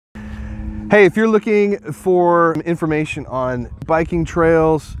Hey, if you're looking for information on biking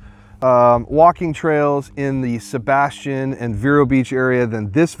trails, walking trails in the Sebastian and Vero Beach area,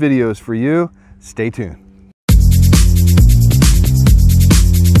 then this video is for you. Stay tuned.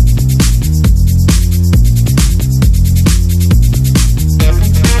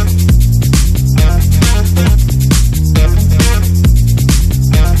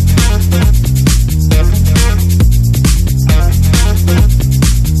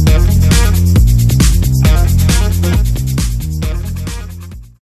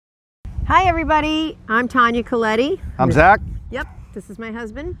 Hi everybody, I'm Tanya Coletti. I'm Zach. Yep, this is my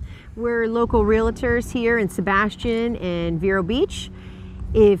husband. We're local realtors here in Sebastian and Vero Beach.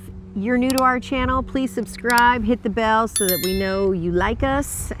 If you're new to our channel, please subscribe, hit the bell so that we know you like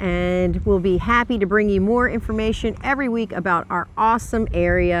us, and we'll be happy to bring you more information every week about our awesome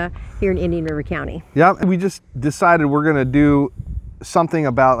area here in Indian River County. Yeah, we just decided we're gonna do something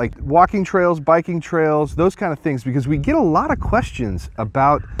about like walking trails, biking trails, those kind of things, because we get a lot of questions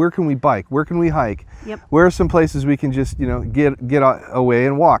about where can we bike, where can we hike, where are some places we can just, get away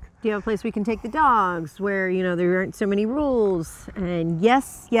and walk. Do you have a place we can take the dogs where, there aren't so many rules? And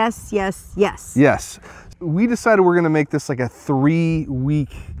yes, yes, yes, yes. Yes. We decided we're going to make this like a three-week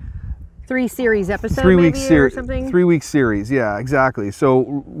series episode, or something? 3-week series, yeah, exactly. So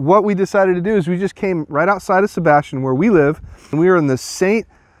what we decided to do is we just came right outside of Sebastian where we live, and we are in the St.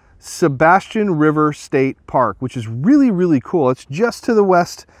 Sebastian River State Park, which is really, really cool. It's just to the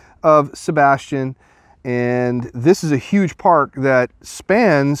west of Sebastian, and this is a huge park that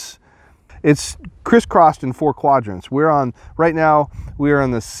spans, it's crisscrossed in 4 quadrants. Right now, we are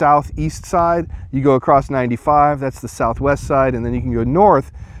on the southeast side. You go across 95, that's the southwest side, and then you can go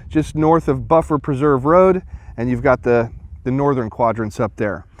north, just north of Buffer Preserve Road, and you've got the northern quadrants up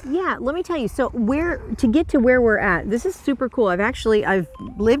there. Yeah, let me tell you, so to get to where we're at, this is super cool. I've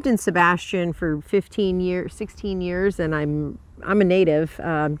lived in Sebastian for 16 years, and I'm a native,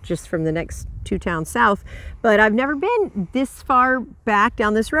 just from the next 2 towns south, but I've never been this far back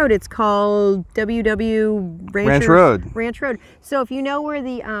down this road. It's called Ranch Road. So if you know where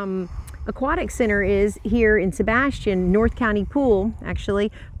the Aquatic Center is here in Sebastian, North County Pool,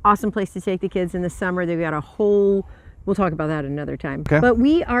 actually, awesome place to take the kids in the summer. They've got a whole, we'll talk about that another time. Okay. But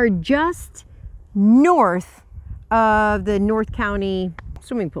we are just north of the North County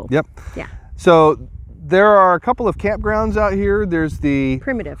swimming pool. Yep. Yeah. So there are a couple of campgrounds out here. There's the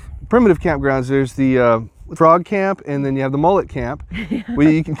primitive campgrounds. There's the frog camp, and then you have the mullet camp where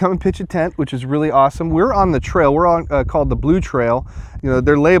you can come and pitch a tent, which is really awesome. We're on the trail. We're on called the Blue Trail.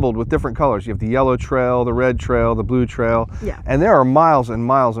 They're labeled with different colors. You have the yellow trail, the red trail, the blue trail, and there are miles and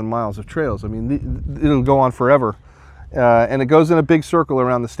miles and miles of trails. I mean, it'll go on forever, and it goes in a big circle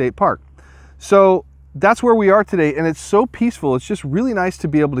around the state park. So that's where we are today, and it's so peaceful. It's just really nice to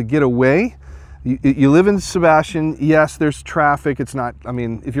be able to get away. You live in Sebastian. Yes, there's traffic. It's not, I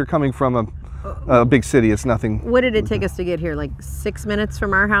mean, if you're coming from a big city, it's nothing. What did it take us to get here? Like 6 minutes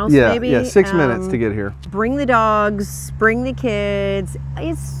from our house, maybe? Yeah, 6 minutes to get here. Bring the dogs, bring the kids.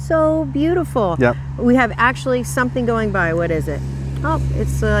 It's so beautiful. Yep. We have actually something going by. What is it? Oh,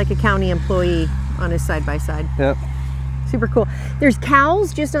 it's like a county employee on his side-by-side. Yep. Super cool. There's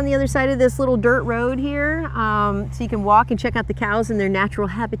cows just on the other side of this little dirt road here, so you can walk and check out the cows in their natural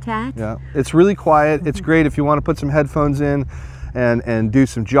habitat. Yeah, it's really quiet. It's great if you want to put some headphones in and do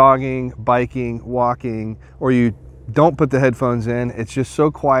some jogging, biking, walking, or you don't put the headphones in. It's just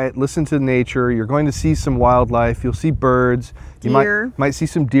so quiet. Listen to nature. You're going to see some wildlife. You'll see birds. Deer. You might see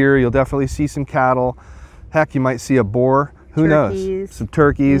some deer. You'll definitely see some cattle. Heck, you might see a boar. Who knows? Some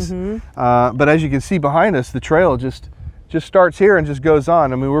turkeys. But as you can see behind us, the trail just starts here and just goes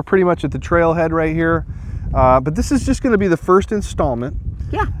on. I mean, we're pretty much at the trailhead right here. But this is just going to be the first installment.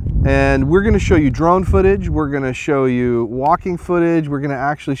 Yeah. And we're going to show you drone footage. We're going to show you walking footage. We're going to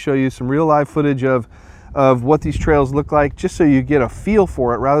actually show you some real live footage of what these trails look like, just so you get a feel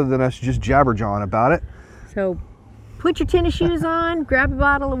for it rather than us just jabberjawing about it. So put your tennis shoes on, grab a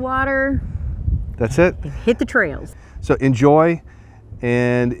bottle of water. That's it. And hit the trails. So enjoy.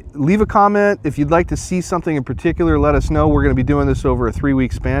 And leave a comment if you'd like to see something in particular. Let us know. We're going to be doing this over a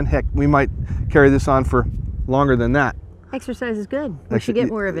 3-week span. Heck, we might carry this on for longer than that. Exercise is good. We should get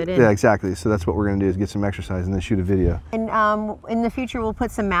more of it in. Yeah, exactly. So that's what we're going to do, is get some exercise and then shoot a video. And in the future, we'll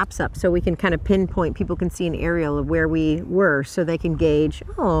put some maps up so we can kind of pinpoint. People can see an aerial of where we were, so they can gauge,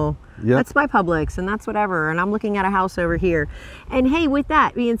 oh, that's my Publix and that's whatever, and I'm looking at a house over here. And hey, with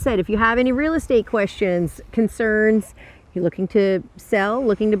that being said, if you have any real estate questions, concerns, you're looking to sell,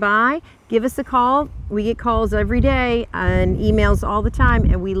 looking to buy, give us a call. We get calls every day and emails all the time,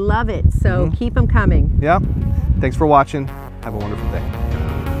 and we love it. So keep them coming. Yeah. Thanks for watching. Have a wonderful day.